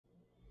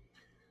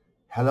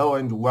Hello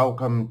and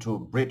welcome to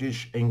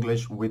British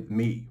English with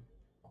me.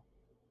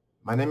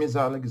 My name is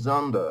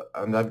Alexandre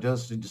and I've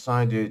just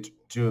decided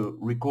to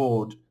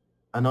record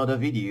another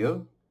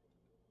video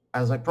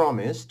as I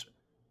promised,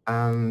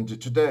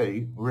 and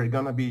today we're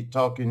gonna be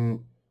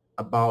talking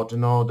about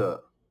another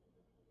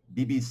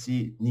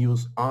BBC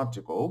News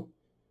article,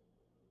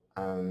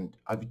 and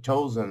I've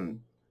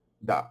chosen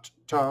that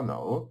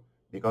channel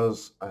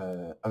because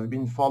I've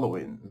been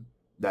following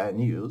their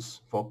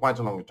news for quite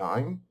a long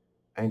time,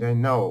 and I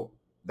know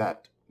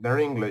that their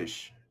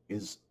English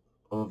is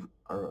of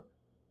a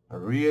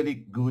really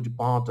good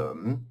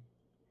pattern.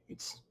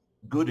 It's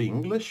good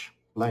English,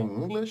 plain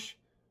English,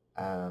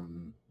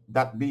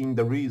 that being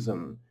the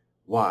reason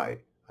why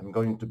I'm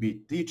going to be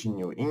teaching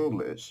you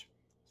English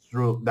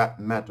through that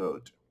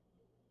method.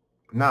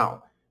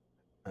 Now,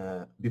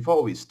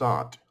 before we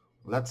start,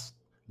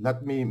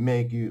 let me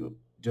make you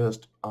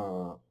just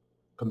a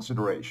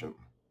consideration.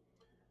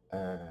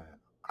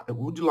 I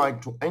would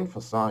like to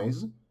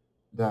emphasize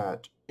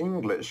that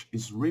English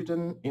is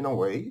written in a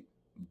way,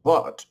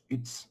 but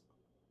it's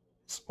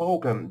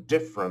spoken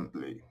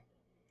differently.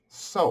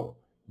 So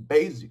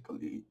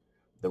basically,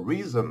 the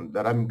reason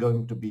that I'm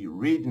going to be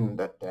reading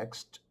that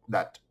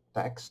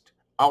text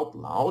out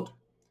loud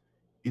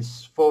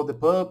is for the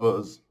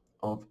purpose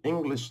of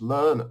English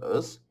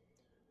learners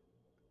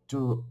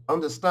to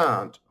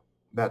understand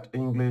that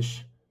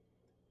English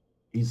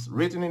is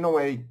written in a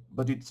way,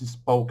 but it's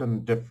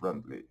spoken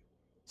differently.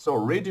 So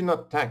reading a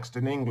text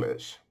in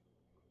English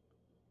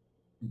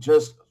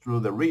just through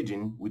the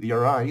reading with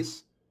your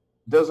eyes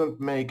doesn't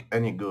make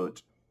any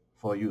good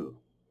for you.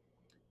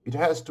 It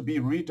has to be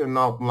written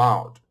out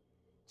loud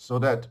so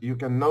that you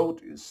can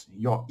notice,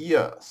 your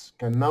ears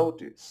can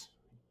notice,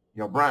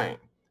 your brain,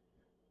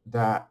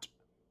 that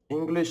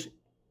English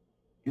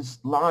is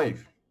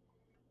live.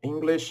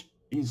 English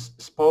is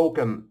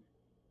spoken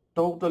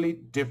totally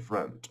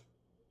different.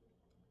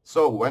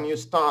 So when you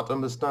start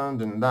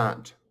understanding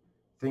that,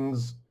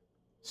 things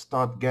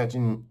start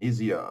getting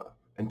easier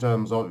in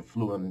terms of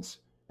fluence,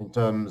 in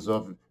terms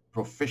of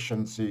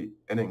proficiency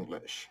in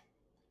English.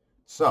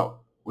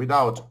 So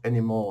without any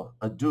more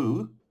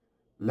ado,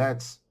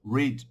 let's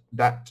read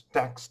that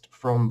text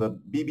from the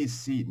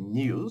BBC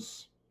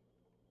News.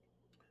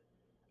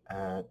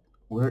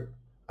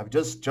 I've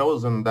just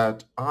chosen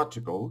that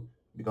article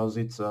because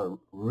it's a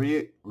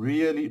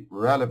really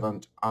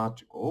relevant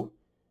article.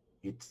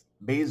 It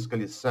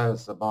basically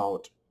says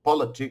about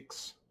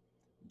politics,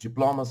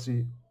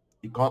 diplomacy,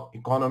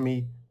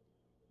 economy,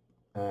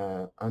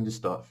 and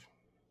stuff.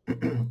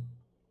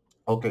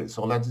 Okay,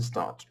 so let's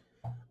start.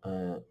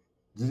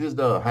 This is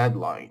the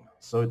headline.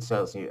 So it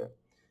says here,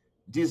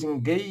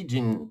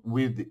 disengaging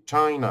with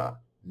China,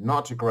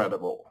 not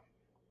credible,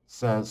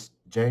 says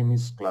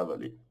James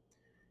Cleverly.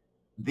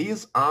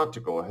 This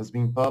article has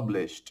been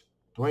published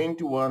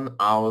 21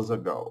 hours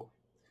ago.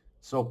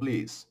 So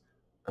please,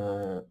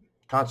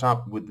 catch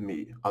up with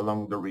me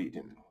along the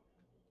reading.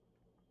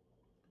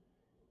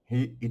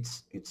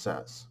 It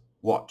says,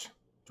 what?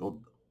 To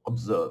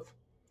observe.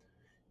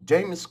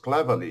 James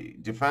Cleverly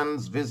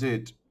defends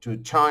visit to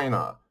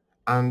China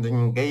and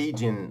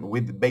engaging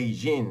with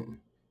Beijing,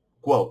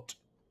 quote,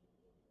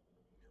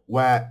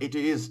 where it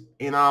is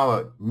in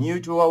our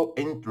mutual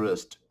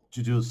interest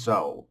to do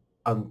so,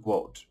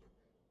 unquote.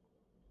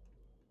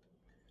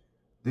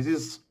 This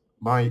is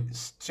by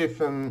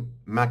Stephen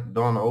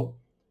MacDonald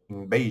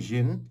in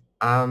Beijing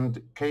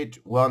and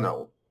Kate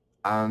Warnell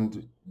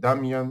and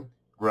Damian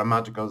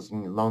Grammaticals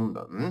in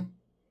London,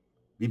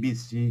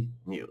 BBC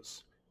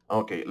News.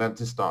 Okay,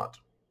 let's start.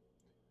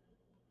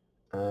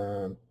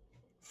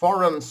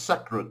 Foreign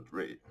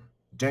Secretary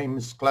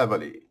James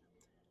Cleverly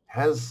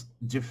has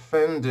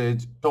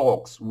defended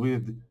talks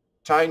with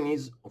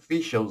Chinese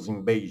officials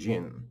in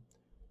Beijing,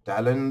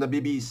 telling the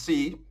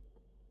BBC,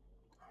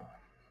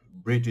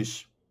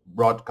 British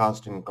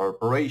Broadcasting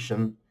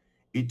Corporation,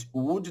 it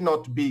would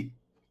not be,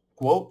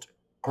 quote,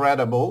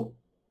 credible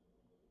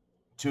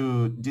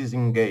to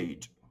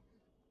disengage.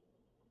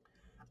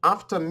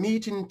 After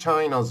meeting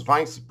China's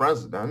Vice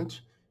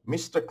President,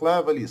 Mr.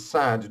 Cleverly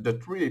said the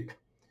trip,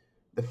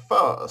 the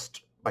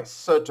first by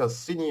such a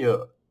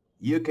senior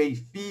UK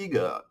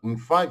figure in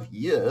 5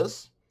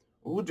 years,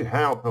 would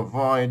help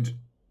avoid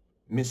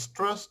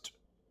mistrust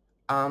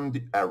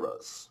and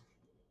errors.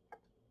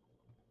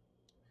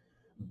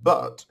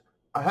 But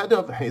ahead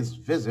of his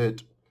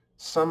visit,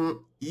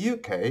 some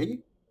UK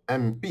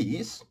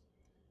MPs,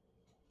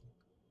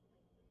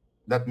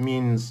 that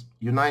means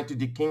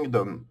United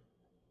Kingdom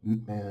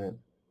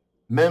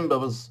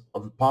members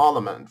of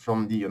Parliament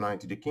from the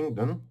United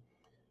Kingdom,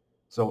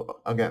 so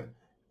again,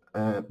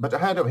 but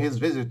ahead of his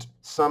visit,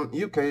 some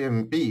UK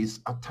MPs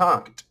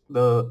attacked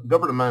the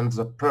government's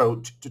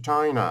approach to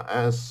China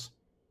as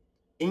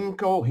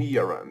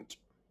incoherent.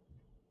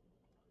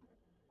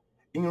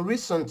 In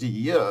recent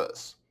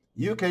years,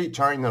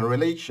 UK-China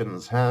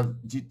relations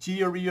have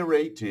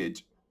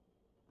deteriorated.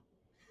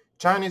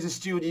 China is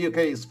still the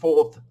UK's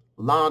fourth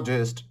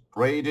largest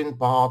trading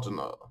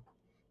partner,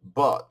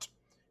 but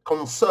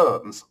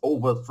concerns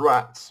over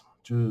threats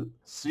to to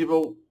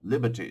civil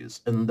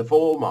liberties in the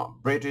former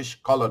British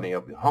colony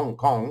of Hong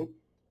Kong,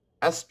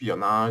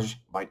 espionage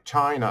by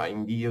China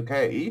in the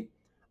UK,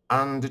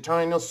 and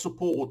China's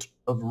support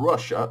of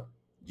Russia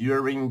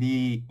during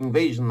the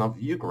invasion of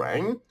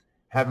Ukraine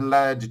have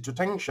led to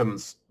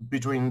tensions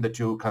between the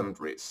two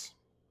countries.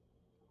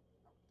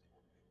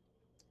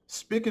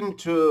 Speaking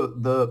to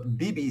the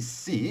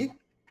BBC,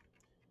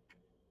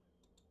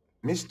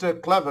 Mr.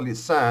 Cleverly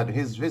said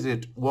his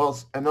visit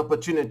was an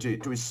opportunity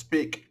to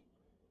speak,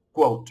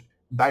 quote,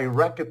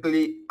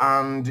 directly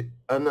and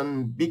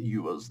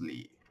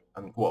unambiguously,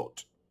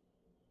 unquote,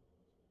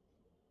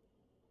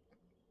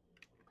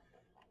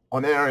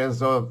 on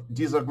areas of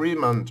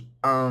disagreement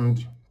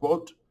and,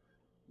 quote,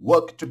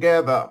 work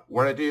together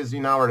where it is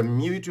in our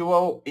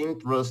mutual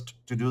interest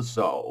to do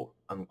so,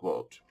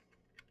 unquote.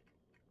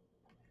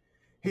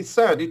 He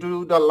said it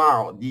would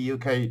allow the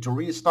UK to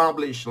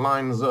re-establish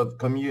lines of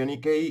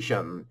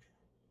communication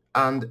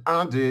and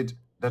added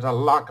that a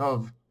lack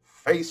of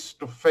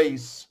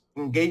face-to-face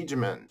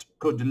engagement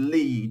could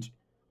lead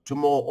to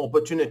more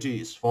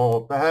opportunities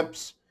for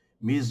perhaps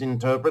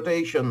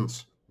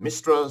misinterpretations,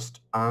 mistrust,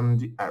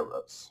 and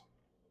errors.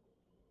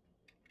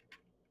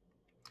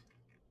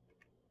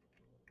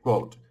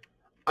 Quote,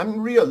 I'm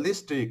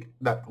realistic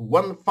that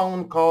one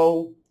phone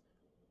call,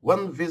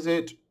 one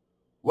visit,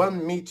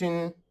 one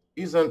meeting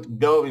isn't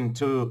going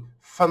to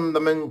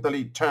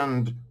fundamentally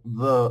change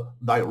the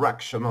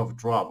direction of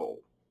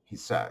travel, he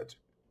said,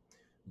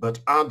 but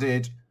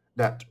added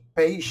that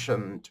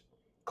patient,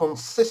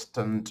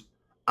 consistent,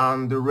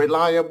 and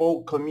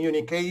reliable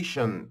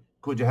communication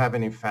could have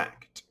an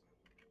effect.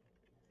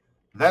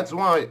 That's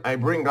why I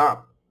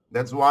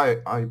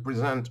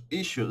present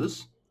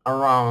issues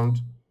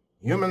around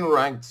human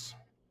rights,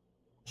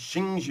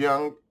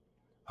 Xinjiang,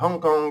 Hong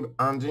Kong,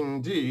 and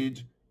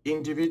indeed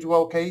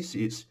individual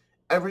cases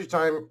every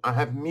time I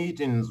have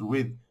meetings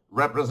with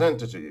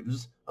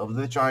representatives of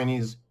the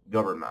Chinese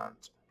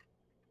government.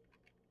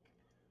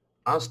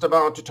 Asked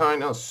about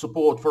China's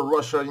support for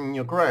Russia in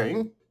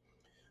Ukraine,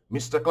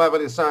 Mr.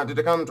 Cleverly said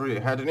the country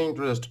had an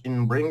interest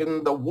in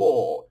bringing the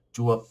war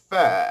to a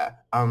fair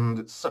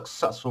and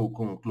successful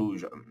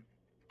conclusion.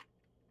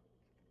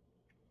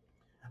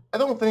 I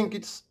don't think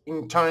it's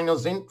in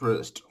China's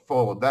interest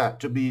for there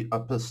to be a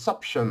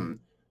perception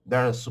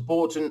they're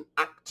supporting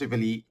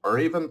actively or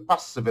even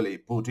passively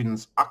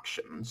Putin's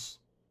actions.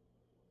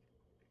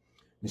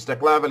 Mr.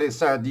 Cleverly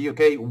said the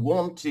UK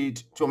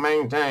wanted to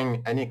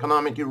maintain an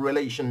economic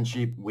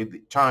relationship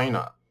with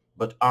China,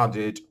 but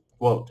added,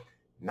 quote,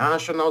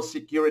 national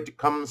security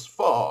comes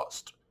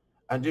first,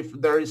 and if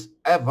there is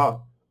ever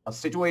a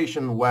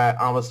situation where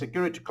our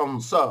security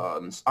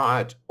concerns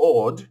are at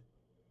odds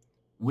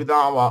with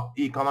our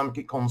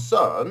economic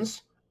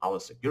concerns,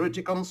 our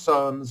security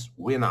concerns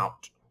win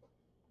out.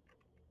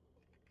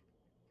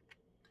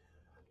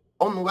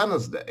 On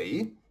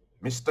Wednesday,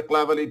 Mr.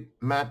 Cleverly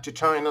met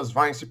China's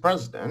Vice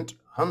President,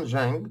 Han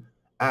Zheng,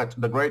 at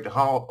the Great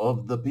Hall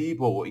of the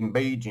People in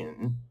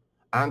Beijing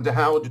and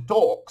held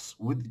talks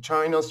with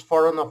China's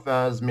Foreign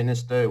Affairs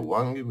Minister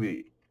Wang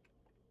Yi.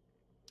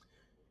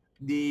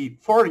 The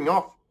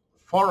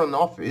Foreign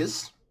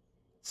Office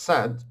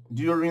said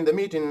during the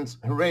meetings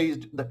he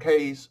raised the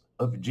case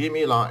of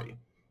Jimmy Lai,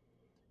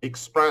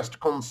 expressed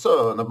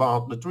concern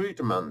about the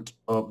treatment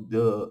of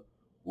the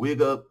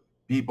Uyghur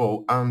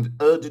people and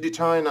urged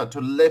China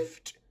to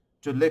lift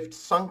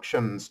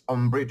sanctions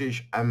on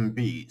British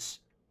MPs.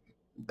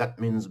 That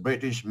means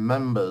British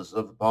members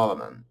of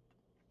parliament.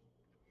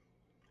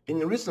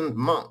 In recent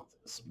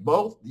months,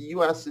 both the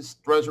U.S.'s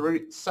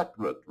Treasury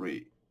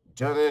Secretary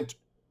Janet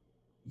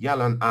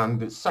Yellen and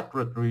the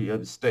Secretary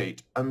of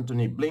State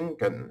Antony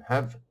Blinken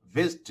have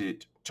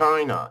visited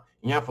China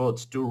in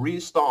efforts to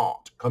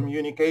restart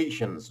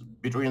communications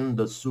between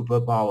the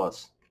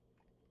superpowers.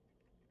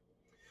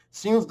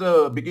 Since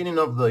the beginning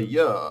of the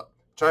year,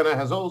 China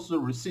has also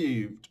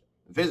received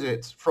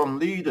visits from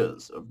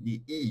leaders of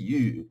the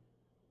EU,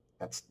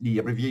 that's the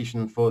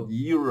abbreviation for the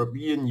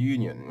European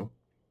Union,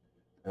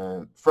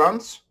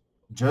 France,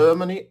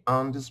 Germany,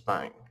 and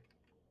Spain.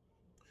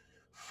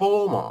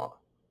 Former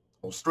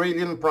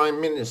Australian Prime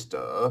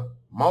Minister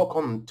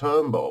Malcolm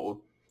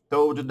Turnbull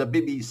told the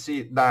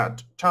BBC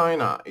that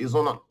China is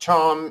on a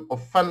charm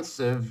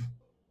offensive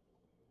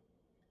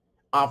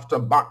after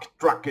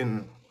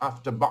backtracking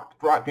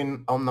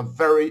on a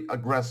very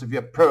aggressive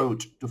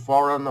approach to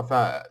foreign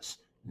affairs,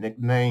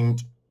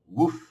 nicknamed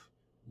Wolf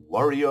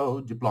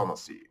Warrior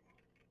Diplomacy.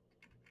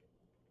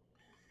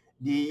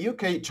 The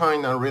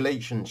UK-China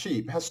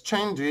relationship has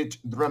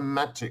changed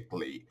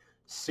dramatically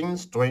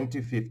since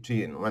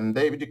 2015, when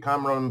David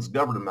Cameron's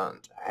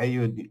government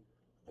hailed the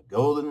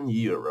golden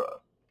era.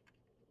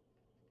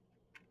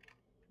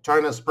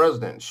 China's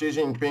President Xi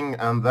Jinping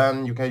and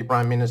then UK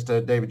Prime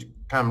Minister David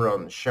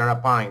Cameron share a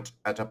pint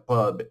at a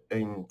pub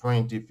in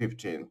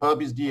 2015.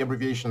 Pub is the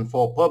abbreviation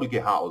for public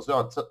house.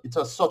 It's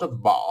a sort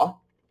of bar.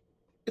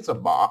 It's a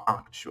bar,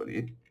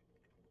 actually.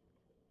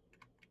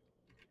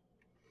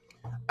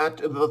 At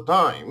the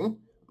time,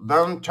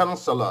 then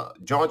Chancellor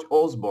George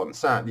Osborne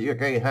said the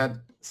UK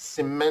had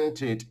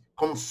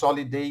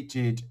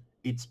consolidated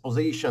its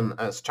position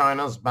as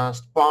China's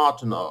best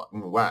partner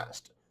in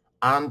West,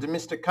 and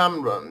Mr.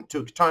 Cameron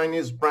took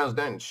Chinese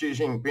President Xi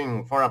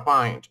Jinping for a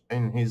pint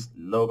in his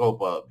local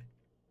pub.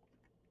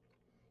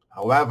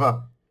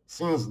 However,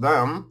 since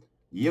then,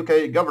 the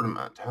UK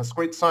government has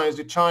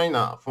criticized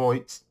China for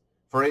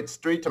its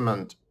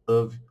treatment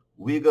of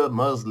Uyghur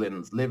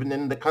Muslims living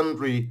in the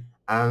country,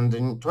 and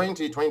in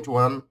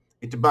 2021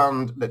 it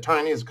banned the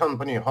Chinese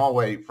company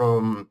Huawei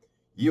from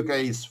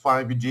UK's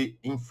 5G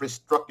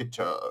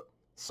infrastructure,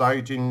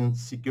 citing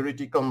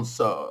security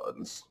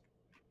concerns.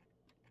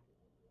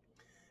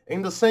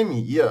 In the same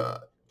year,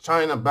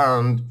 China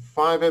banned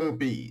 5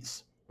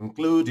 MPs,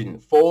 including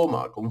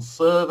former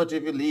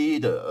Conservative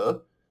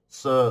leader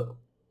Sir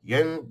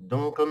Ian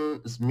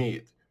Duncan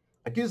Smith,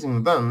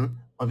 accusing them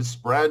of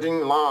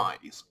spreading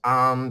lies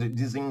and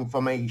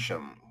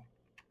disinformation.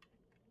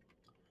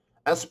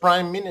 As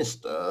Prime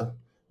Minister,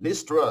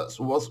 Liz Truss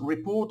was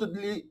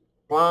reportedly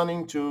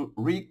planning to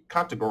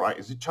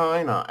recategorize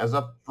China as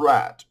a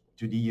threat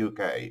to the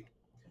UK.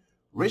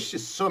 Rishi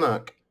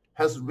Sunak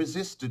has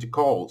resisted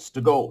calls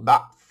to go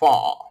that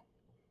far.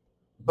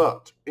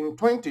 But in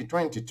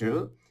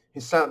 2022, he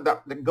said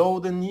that the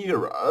golden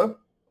era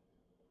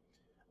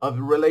of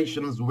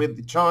relations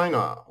with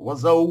China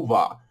was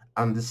over,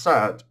 and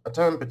said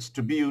attempts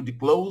to build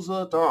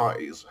closer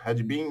ties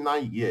had been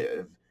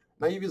naive.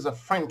 Naive is a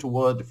French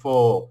word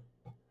for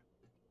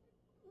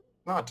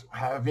not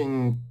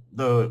having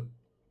the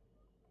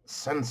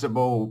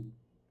sensible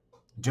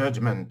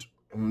judgment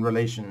in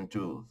relation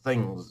to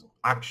things,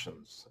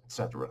 actions,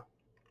 etc.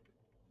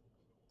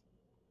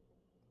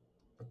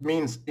 It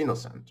means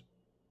innocent.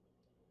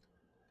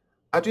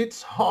 At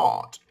its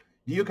heart,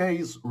 the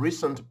UK's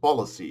recent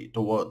policy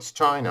towards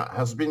China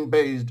has been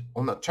based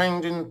on a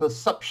changing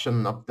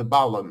perception of the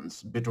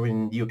balance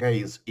between the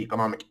UK's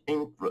economic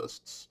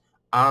interests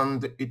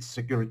and its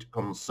security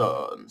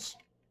concerns.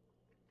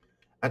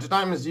 At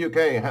times, the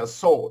UK has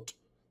sought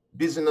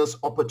business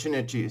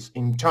opportunities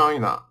in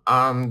China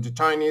and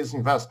Chinese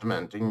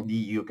investment in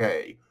the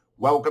UK,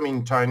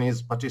 welcoming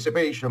Chinese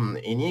participation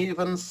in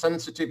even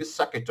sensitive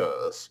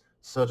sectors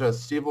such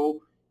as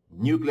civil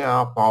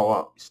nuclear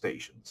power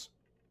stations.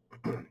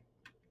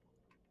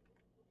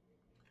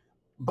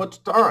 But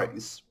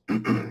ties,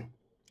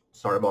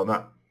 sorry about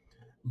that,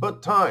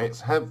 but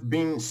ties have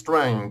been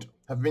strained,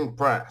 have been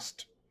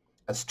pressed,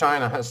 as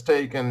China has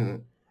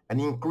taken an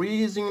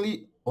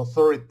increasingly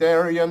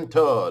authoritarian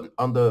turn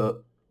under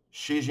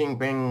Xi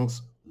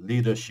Jinping's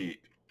leadership.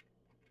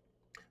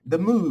 The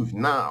move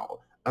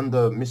now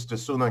under Mr.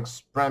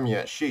 Sunak's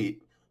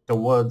premiership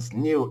towards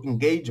new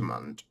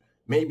engagement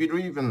may be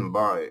driven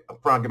by a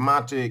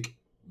pragmatic,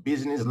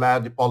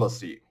 business-led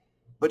policy,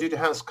 but it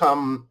has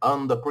come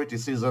under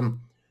criticism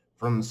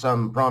from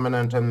some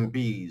prominent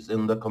MPs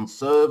in the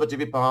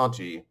Conservative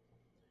Party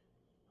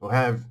who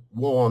have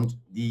warned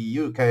the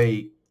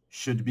UK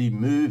should be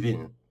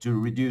moving to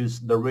reduce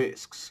the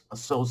risks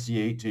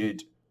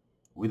associated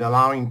with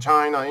allowing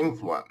China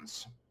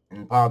influence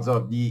in parts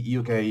of the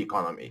UK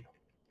economy.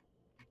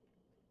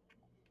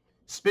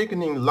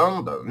 Speaking in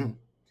London,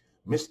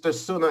 Mr.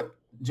 Sunak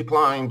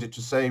declined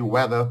to say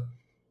whether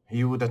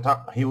he would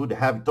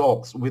have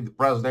talks with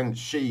President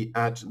Xi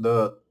at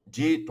the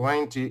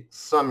G20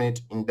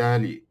 summit in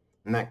Delhi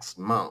next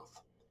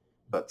month,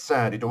 but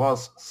said it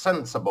was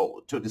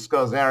sensible to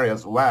discuss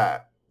areas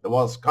where there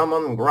was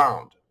common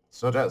ground,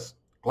 such as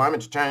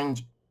climate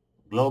change,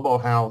 global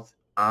health,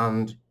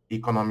 and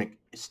economic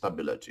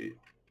stability.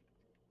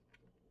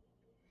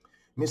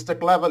 Mr.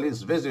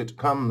 Cleverly's visit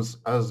comes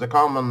as the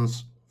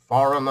Commons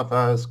Foreign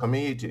Affairs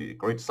Committee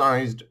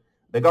criticized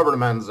the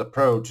government's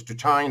approach to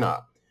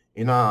China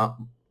in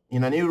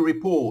a new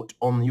report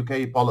on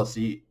UK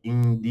policy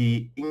in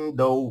the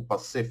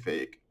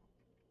Indo-Pacific.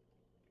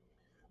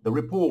 The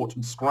report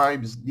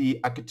describes the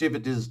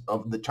activities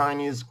of the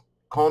Chinese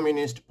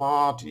Communist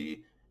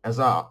Party as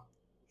a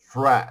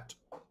threat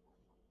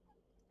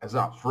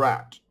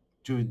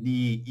to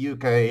the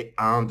UK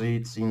and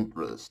its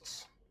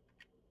interests.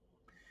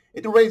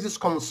 It raises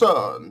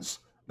concerns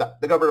that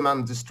the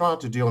government's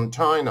strategy on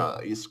China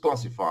is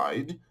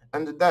classified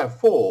and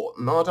therefore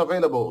not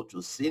available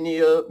to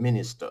senior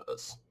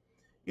ministers.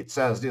 It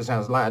says this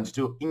has led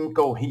to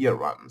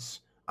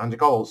incoherence and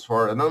calls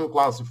for an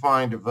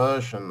unclassified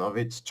version of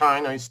its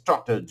China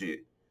strategy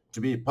to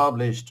be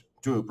published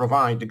to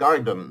provide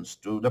guidance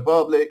to the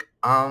public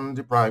and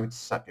the private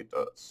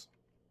sectors.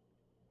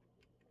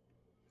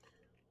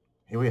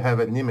 Here we have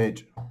an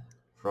image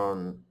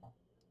from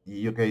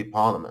the UK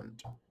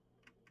Parliament.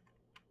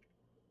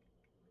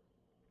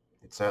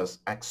 It says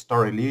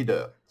ex-Tory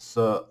leader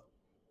Sir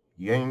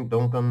Ian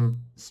Duncan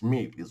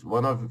Smith is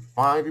one of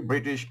 5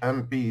 British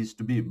MPs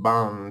to be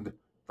banned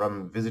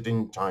from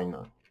visiting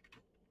China.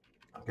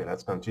 Okay,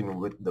 let's continue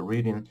with the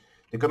reading.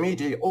 The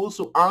committee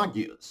also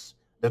argues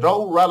that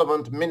all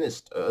relevant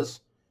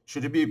ministers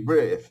should be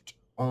briefed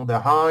on the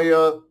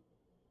higher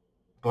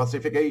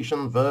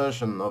classification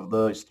version of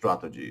the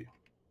strategy.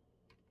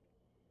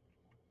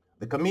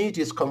 The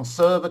committee's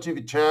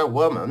Conservative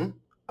chairwoman,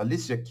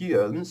 Alicia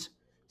Kearns,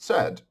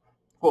 said,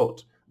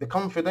 quote, "The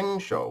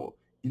confidential,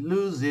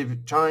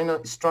 elusive China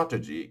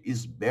strategy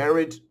is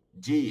buried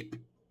deep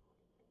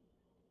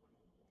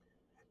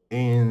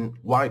in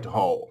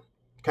Whitehall,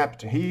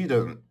 kept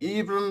hidden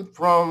even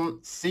from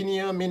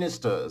senior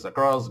ministers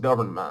across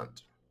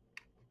government.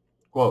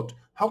 Quote,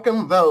 how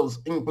can those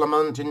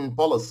implementing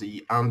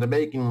policy and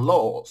making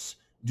laws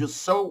do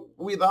so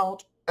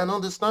without an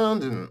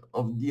understanding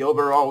of the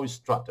overall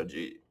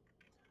strategy?"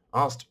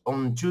 Asked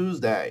on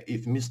Tuesday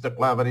if Mr.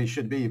 Cleverly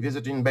should be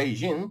visiting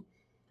Beijing,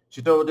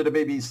 she told the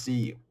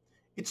BBC,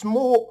 "It's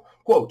more,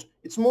 quote,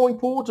 it's more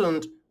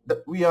important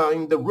that we are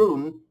in the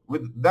room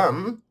with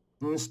them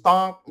in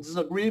stark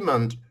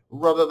disagreement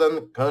rather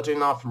than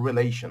cutting off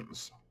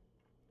relations."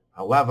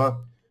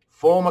 However,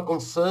 former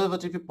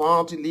Conservative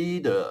Party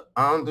leader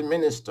and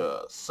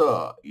minister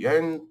Sir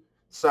Yen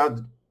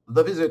said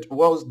the visit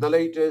was the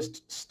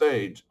latest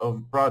stage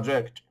of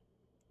Project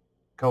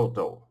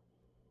Koto.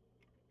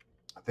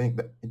 I think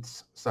that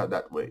it's said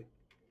that way.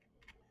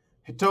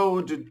 He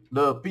told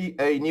the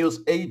PA news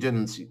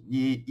agency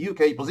the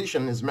UK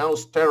position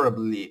smells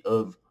terribly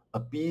of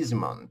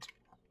appeasement.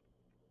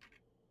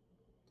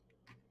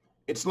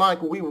 "It's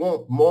like we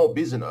want more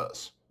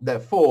business.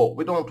 Therefore,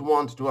 we don't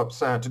want to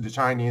upset the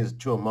Chinese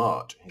too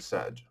much," he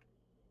said.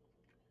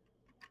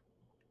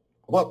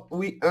 "What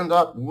we end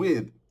up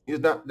with is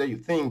that they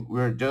think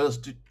we're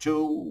just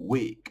too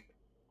weak."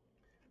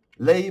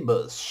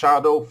 Labour's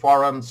shadow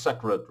Foreign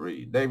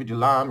Secretary David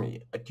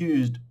Lammy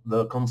accused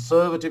the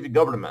Conservative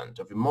government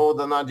of more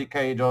than a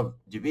decade of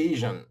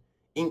division,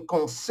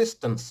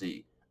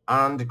 inconsistency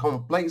and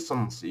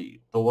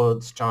complacency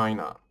towards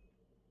China.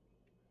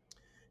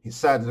 He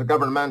said the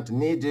government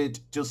needed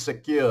to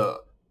secure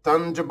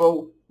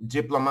tangible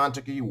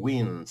diplomatic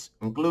wins,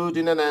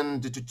 including an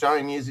end to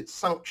Chinese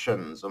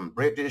sanctions on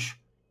British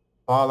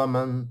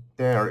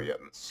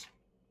parliamentarians.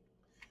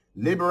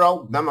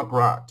 Liberal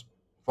Democrat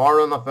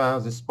Foreign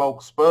Affairs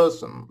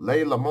spokesperson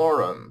Leila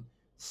Moran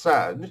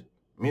said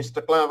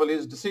Mr.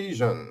 Cleverly's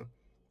decision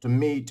to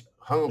meet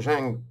Hong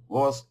Zheng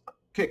was a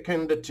kick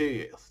in the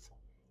teeth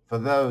for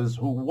those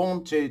who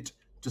wanted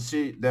to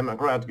see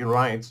democratic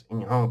rights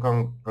in Hong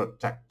Kong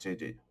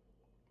protected.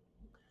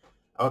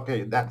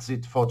 Okay, that's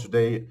it for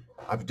today.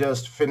 I've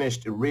just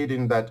finished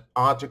reading that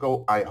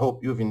article. I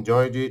hope you've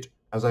enjoyed it.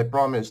 As I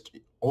promised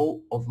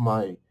all of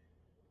my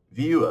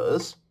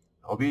viewers,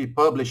 I'll be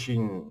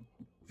publishing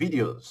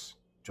videos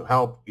to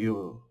help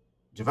you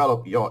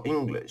develop your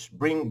English,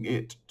 bring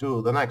it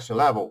to the next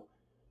level.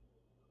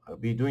 I'll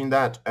be doing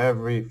that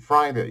every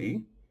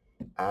Friday.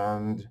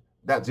 And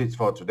that's it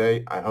for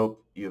today. I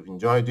hope you've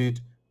enjoyed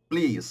it.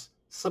 Please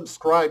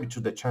subscribe to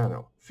the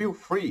channel. Feel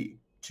free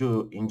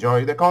to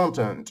enjoy the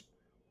content.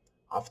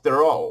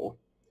 After all,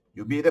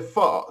 you'll be the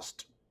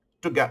first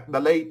to get the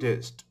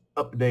latest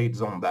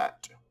updates on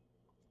that.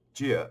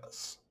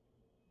 Cheers.